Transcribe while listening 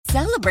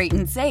Celebrate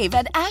and save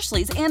at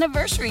Ashley's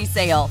Anniversary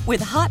Sale.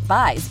 With Hot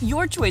Buys,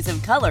 your choice of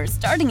colors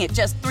starting at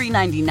just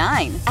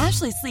 $3.99.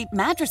 Ashley Sleep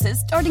mattresses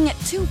starting at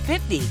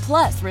 $2.50.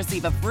 Plus,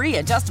 receive a free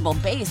adjustable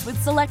base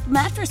with select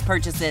mattress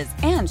purchases.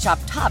 And shop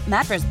top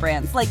mattress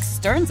brands like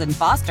Stearns &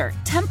 Foster,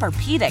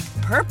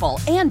 Tempur-Pedic, Purple,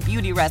 and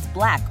Beautyrest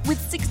Black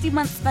with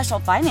 60-month special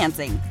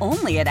financing.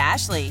 Only at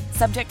Ashley.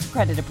 Subject to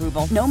credit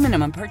approval. No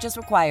minimum purchase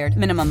required.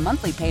 Minimum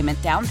monthly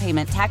payment, down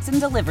payment, tax, and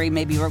delivery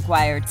may be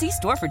required. See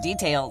store for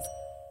details.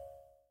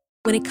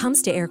 When it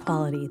comes to air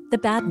quality, the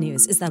bad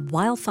news is that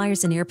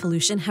wildfires and air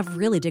pollution have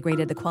really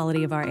degraded the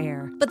quality of our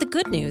air. But the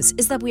good news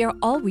is that we are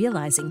all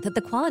realizing that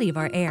the quality of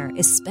our air,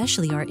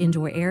 especially our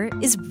indoor air,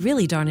 is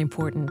really darn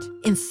important.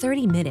 In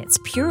 30 minutes,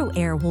 Puro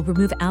Air will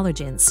remove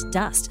allergens,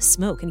 dust,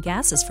 smoke, and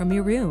gases from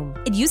your room.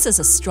 It uses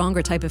a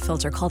stronger type of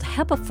filter called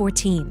HEPA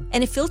 14,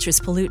 and it filters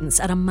pollutants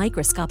at a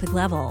microscopic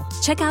level.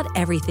 Check out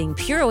everything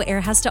Puro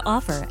Air has to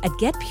offer at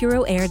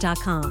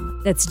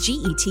getpuroair.com. That's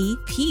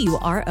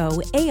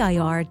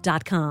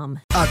GetPuroAir.com.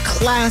 A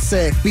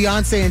classic,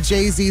 Beyonce and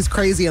Jay-Z's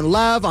Crazy in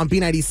Love on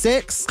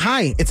B96.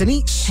 Hi, it's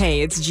Anish.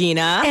 Hey, it's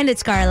Gina. And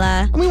it's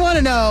Carla. And we want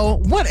to know,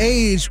 what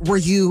age were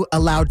you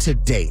allowed to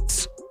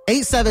date?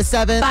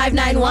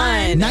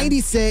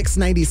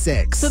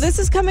 877-591-9696. So this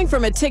is coming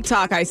from a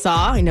TikTok I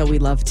saw. I know we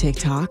love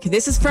TikTok.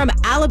 This is from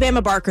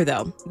Alabama Barker,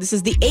 though. This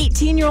is the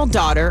 18-year-old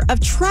daughter of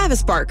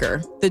Travis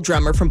Barker, the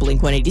drummer from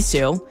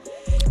Blink-182.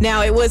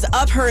 Now, it was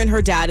of her and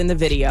her dad in the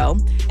video.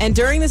 And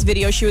during this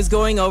video, she was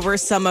going over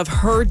some of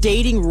her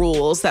dating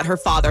rules that her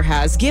father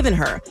has given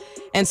her.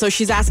 And so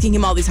she's asking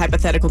him all these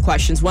hypothetical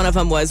questions. One of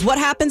them was, what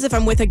happens if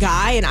I'm with a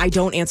guy and I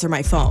don't answer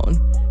my phone?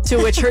 To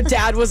which her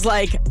dad was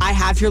like, I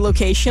have your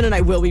location and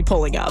I will be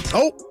pulling up.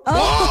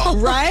 Oh,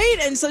 right?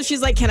 And so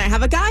she's like, can I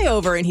have a guy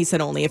over? And he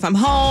said, only if I'm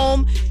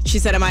home. She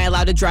said, am I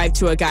allowed to drive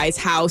to a guy's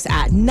house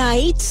at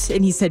night?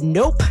 And he said,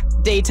 nope,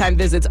 daytime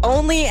visits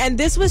only. And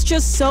this was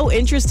just so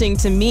interesting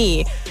to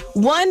me.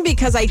 One,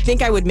 because I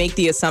think I would make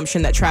the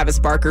assumption that Travis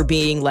Barker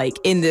being like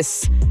in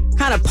this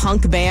kind of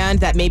punk band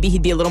that maybe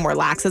he'd be a little more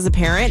lax as a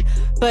parent.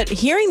 But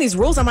hearing these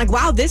rules, I'm like,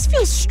 wow, this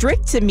feels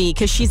strict to me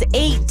because she's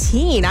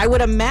 18. I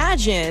would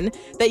imagine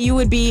that you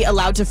would be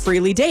allowed to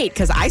freely date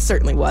because I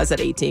certainly was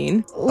at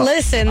 18.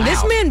 Listen,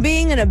 This man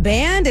being in a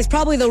band is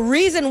probably the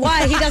reason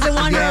why he doesn't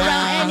want her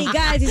around any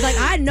guys. He's like,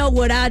 I know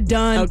what I've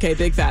done. Okay,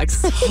 big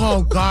facts.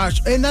 Oh, gosh.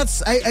 And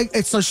that's,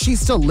 so she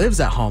still lives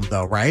at home,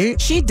 though,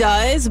 right? She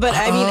does, but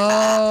I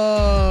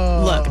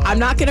mean, look, I'm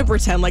not going to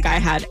pretend like I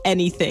had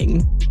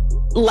anything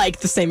like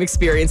the same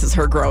experience as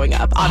her growing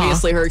up.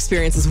 Obviously, her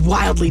experience is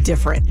wildly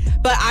different.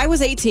 But I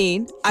was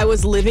 18. I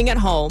was living at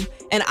home.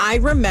 And I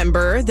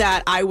remember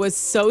that I was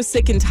so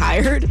sick and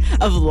tired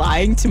of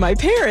lying to my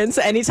parents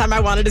anytime I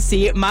wanted to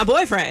see my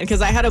boyfriend.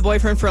 Because I had a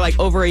boyfriend for like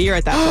over a year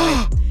at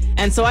that point.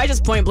 And so I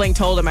just point blank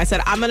told him, I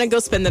said, I'm going to go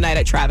spend the night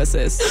at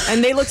Travis's.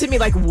 And they looked at me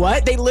like,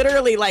 what? They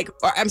literally like,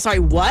 I'm sorry,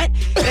 what?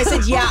 And I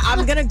said, yeah,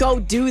 I'm going to go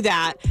do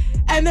that.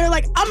 And they're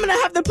like, I'm going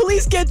to have the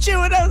police get you.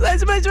 And I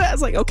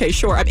was like, okay,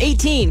 sure. I'm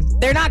 18.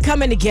 They're not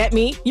coming to get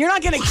me. You're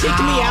not going to kick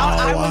me out.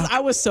 I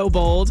was so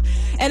bold.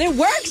 And it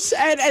worked.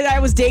 And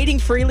I was dating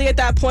freely at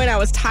that point. I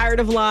was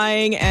tired of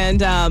lying.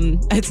 And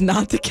it's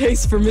not the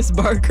case for Miss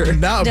Barker.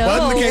 No, it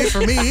wasn't the case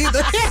for me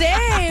either.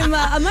 Same.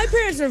 My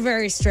parents were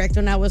very strict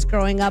when I was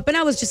growing up. And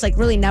I was just like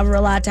really never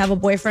allowed to have a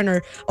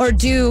boyfriend or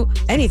do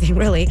anything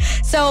really.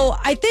 So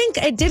I think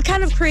it did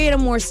kind of create a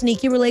more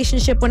sneaky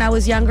relationship when I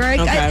was younger.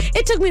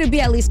 It took me to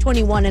be at least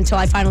 21 until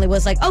I finally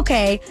was like,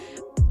 okay,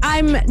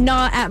 I'm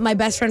not at my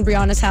best friend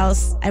Brianna's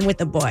house. I'm with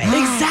the boy.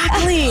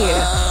 Exactly.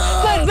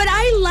 But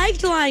I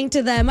liked lying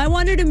to them. I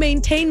wanted to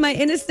maintain my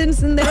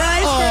innocence in their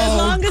eyes for as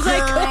long as I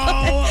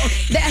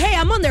could. Hey,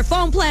 I'm on their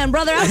phone plan,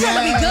 brother. I'm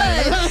trying to be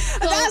good.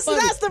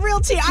 That's the real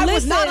tea. I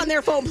was not on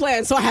their phone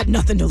plan, so I had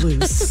nothing to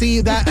lose.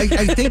 See, that I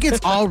think it's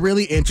all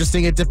really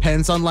interesting. It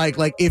depends on like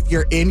if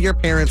you're in your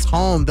parents'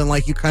 home, then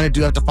like you kind of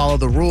do have to follow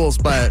the rules,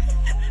 but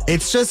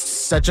it's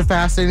just such a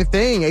fascinating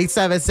thing.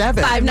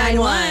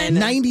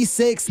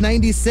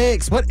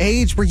 877-591-9696. What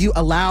age were you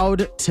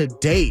allowed to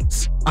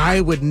date?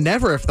 I would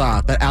never have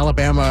thought that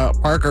Alabama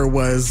Barker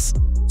was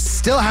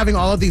still having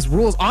all of these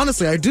rules.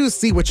 Honestly, I do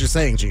see what you're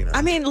saying, Gina.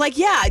 I mean, like,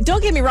 yeah,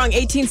 don't get me wrong.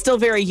 18 still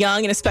very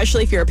young. And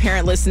especially if you're a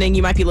parent listening,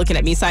 you might be looking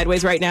at me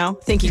sideways right now,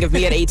 thinking of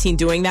me at 18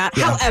 doing that.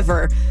 Yeah.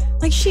 However,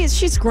 like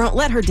she's grown.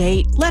 Let her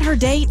date. Let her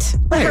date.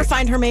 Let her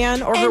find her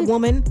man or her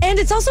woman. And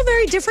it's also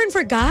very different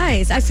for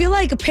guys. I feel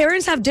like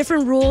parents have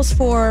different rules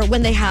for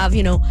when they have,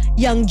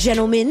 young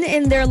gentlemen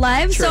in their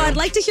lives. True. So I'd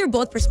like to hear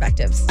both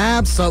perspectives.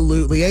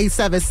 Absolutely.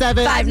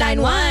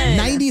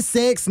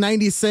 877-591-9696.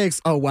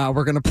 9696. Oh, wow.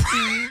 We're going to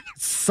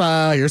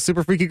That's your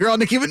super freaky girl,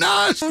 Nicki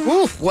Minaj.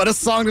 Oof, what a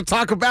song to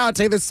talk about.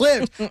 Taylor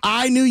Swift,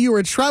 I Knew You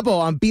Were Trouble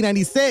on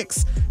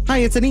B96. Hi,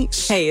 it's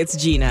Anish. Hey, it's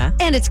Gina.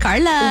 And it's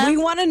Carla. We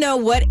want to know,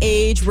 what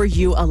age were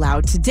you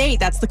allowed to date?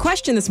 That's the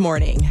question this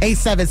morning.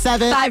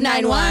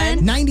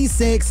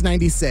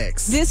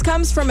 877-591-9696. This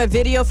comes from a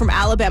video from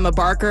Alabama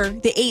Barker,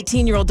 the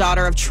 18-year-old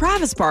daughter of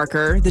Travis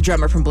Barker, the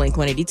drummer from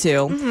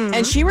Blink-182.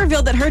 And she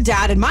revealed that her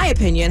dad, in my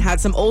opinion,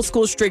 had some old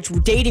school strict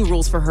dating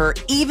rules for her,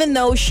 even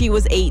though she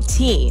was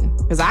 18.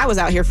 Because I was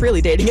out here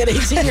freely dating at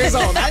 18 years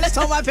old. I just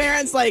told my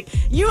parents, like,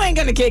 you ain't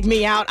going to kick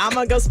me out. I'm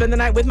going to go spend the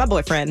night with my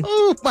boyfriend.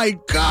 Oh, my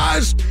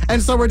gosh.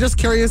 And so we're just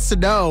curious to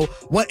know,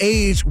 what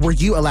age were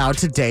you allowed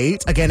to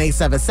date? Again,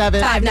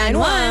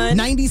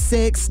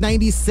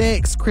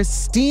 877-591-9696.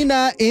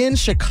 Christina in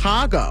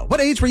Chicago. What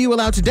age were you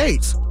allowed to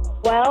date?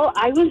 Well,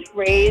 I was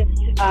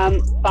raised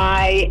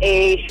by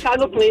a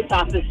Chicago police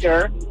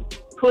officer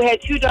who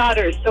had 2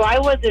 daughters, so I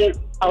wasn't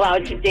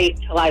allowed to date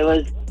till I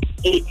was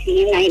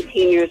 18,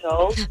 19 years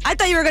old. I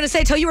thought you were going to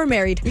say till you were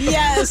married.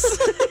 Yes.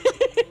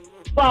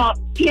 Well,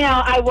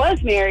 I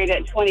was married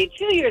at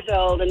 22 years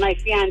old, and my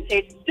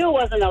fiance still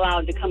wasn't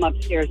allowed to come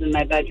upstairs in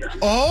my bedroom.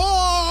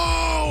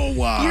 Oh,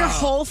 wow. Your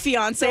whole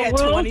fiance The at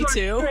rules were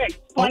 22? strict.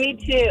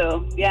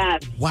 22,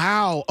 yes.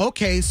 Wow.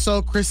 Okay,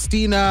 so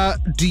Christina,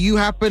 do you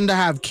happen to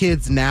have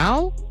kids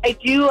now? I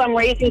do. I'm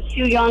raising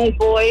 2 young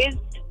boys,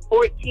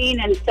 14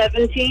 and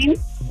 17.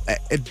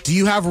 Do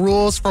you have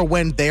rules for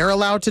when they're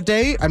allowed to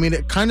date? I mean,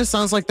 it kind of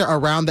sounds like they're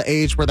around the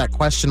age where that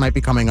question might be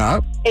coming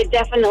up. It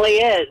definitely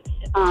is.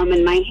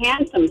 And my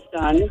handsome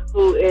son,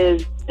 who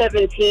is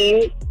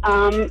 17,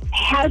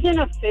 hasn't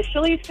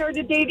officially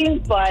started dating,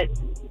 but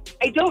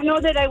I don't know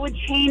that I would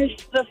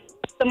change the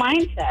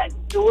mindset.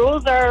 The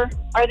rules are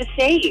the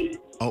same.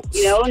 Oh.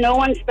 No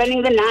one's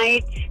spending the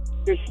night.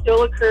 There's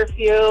still a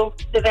curfew.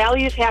 The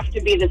values have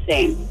to be the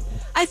same.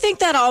 I think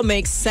that all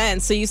makes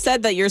sense. So you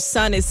said that your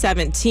son is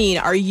 17.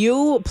 Are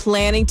you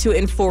planning to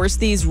enforce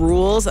these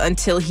rules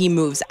until he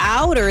moves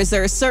out? Or is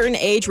there a certain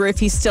age where if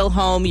he's still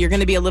home, you're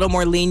going to be a little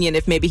more lenient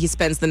if maybe he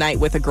spends the night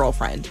with a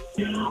girlfriend?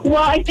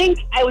 Well, I think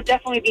I would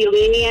definitely be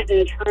lenient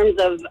in terms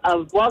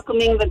of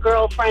welcoming the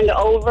girlfriend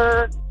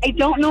over. I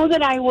don't know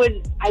that I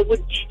would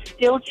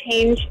still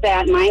change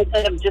that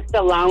mindset of just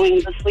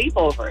allowing the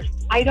sleepovers.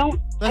 I don't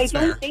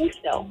think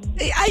so.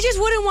 I just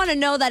wouldn't want to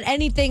know that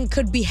anything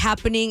could be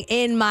happening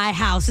in my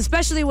house,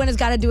 especially when it's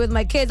got to do with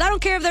my kids. I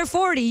don't care if they're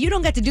 40. You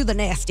don't get to do the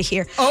nasty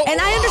here.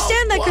 And I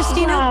understand that,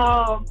 Christina.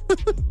 Wow.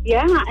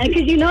 Yeah, and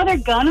because they're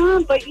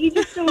gonna, but you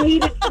just don't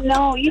need it to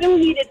know. You don't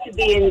need it to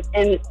be in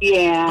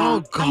yeah.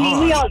 Oh, God. I mean,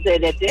 we all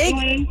did it, didn't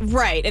we?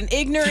 Right, and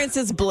ignorance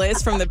is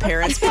bliss from the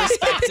parents'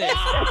 perspective.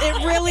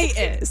 It really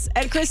is.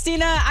 And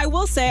Christina, I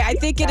will say, I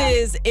think it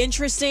is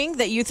interesting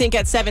that you think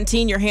at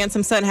 17 your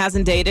handsome son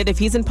hasn't dated. If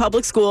he's in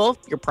public school,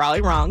 you're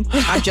probably wrong.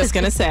 I'm just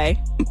going to say.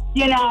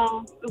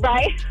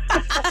 Right?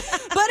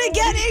 But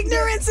again,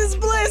 ignorance is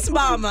bliss,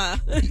 mama.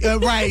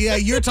 Right, yeah,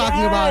 you're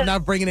talking about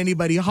not bringing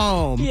anybody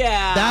home.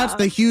 Yeah. That's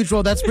the huge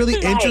rule. That's really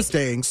Right.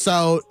 interesting.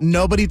 So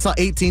nobody till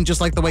 18,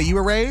 just like the way you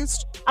were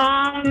raised?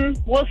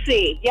 We'll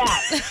see. Yeah.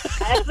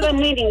 That's what I'm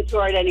leaning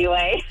toward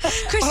anyway.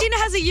 Christina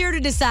has a year to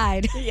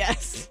decide.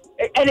 Yes.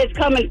 And it's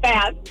coming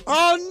fast.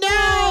 Oh,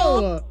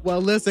 no!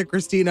 Well, listen,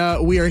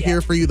 Christina, we are here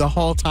for you the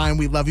whole time.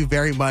 We love you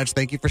very much.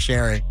 Thank you for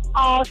sharing.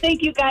 Oh,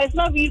 thank you guys.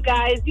 Love you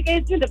guys. You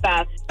guys are the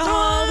best.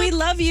 Oh, we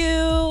love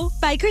you.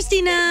 Bye,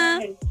 Christina.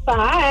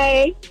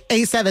 Bye.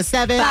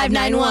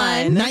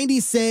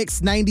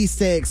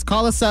 877-591-9696.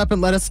 Call us up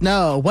and let us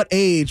know, what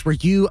age were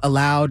you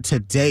allowed to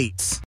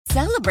date?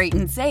 Celebrate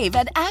and save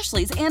at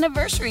Ashley's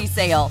Anniversary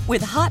Sale.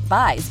 With Hot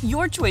Buys,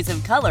 your choice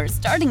of colors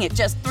starting at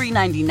just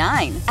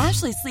 $3.99.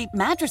 Ashley Sleep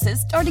mattresses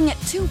starting at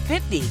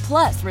 $2.50.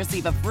 Plus,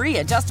 receive a free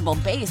adjustable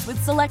base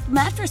with select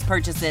mattress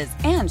purchases.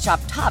 And shop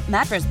top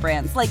mattress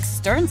brands like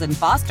Stearns &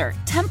 Foster,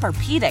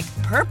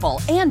 Tempur-Pedic,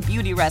 Purple, and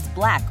Beautyrest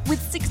Black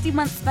with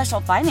 60-month special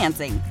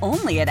financing.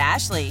 Only at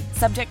Ashley.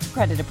 Subject to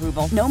credit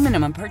approval. No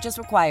minimum purchase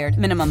required.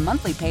 Minimum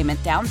monthly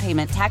payment, down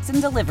payment, tax, and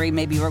delivery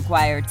may be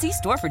required. See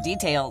store for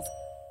details.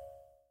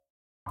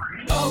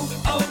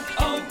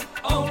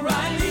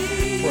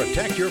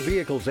 Protect your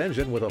vehicle's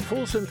engine with a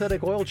full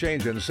synthetic oil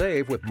change and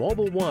save with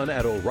Mobil 1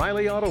 at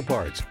O'Reilly Auto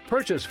Parts.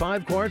 Purchase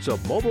 5 quarts of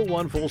Mobil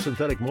 1 full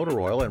synthetic motor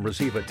oil and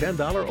receive a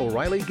 $10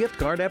 O'Reilly gift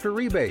card after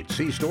rebate.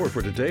 See store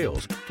for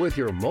details. With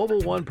your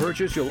Mobil 1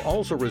 purchase, you'll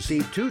also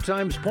receive 2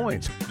 times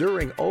points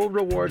during O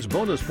Rewards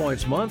Bonus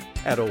Points Month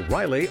at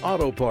O'Reilly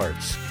Auto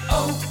Parts.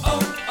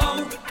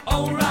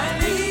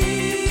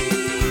 O'Reilly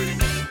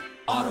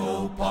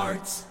Auto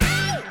Parts.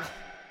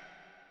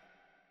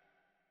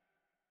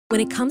 When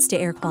it comes to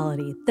air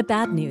quality, the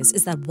bad news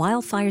is that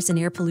wildfires and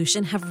air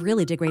pollution have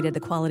really degraded the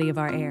quality of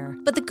our air.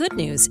 But the good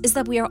news is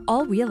that we are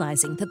all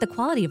realizing that the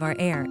quality of our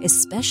air,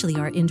 especially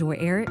our indoor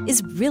air,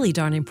 is really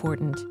darn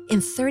important. In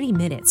 30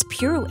 minutes,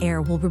 Puro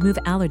Air will remove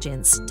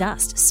allergens,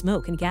 dust,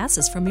 smoke, and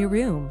gases from your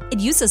room.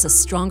 It uses a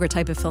stronger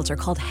type of filter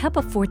called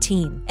HEPA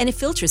 14, and it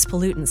filters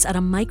pollutants at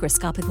a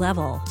microscopic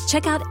level.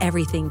 Check out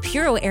everything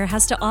Puro Air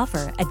has to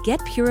offer at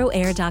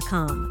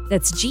getpuroair.com.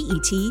 That's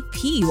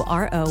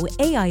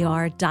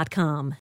GETPUROAIR.com.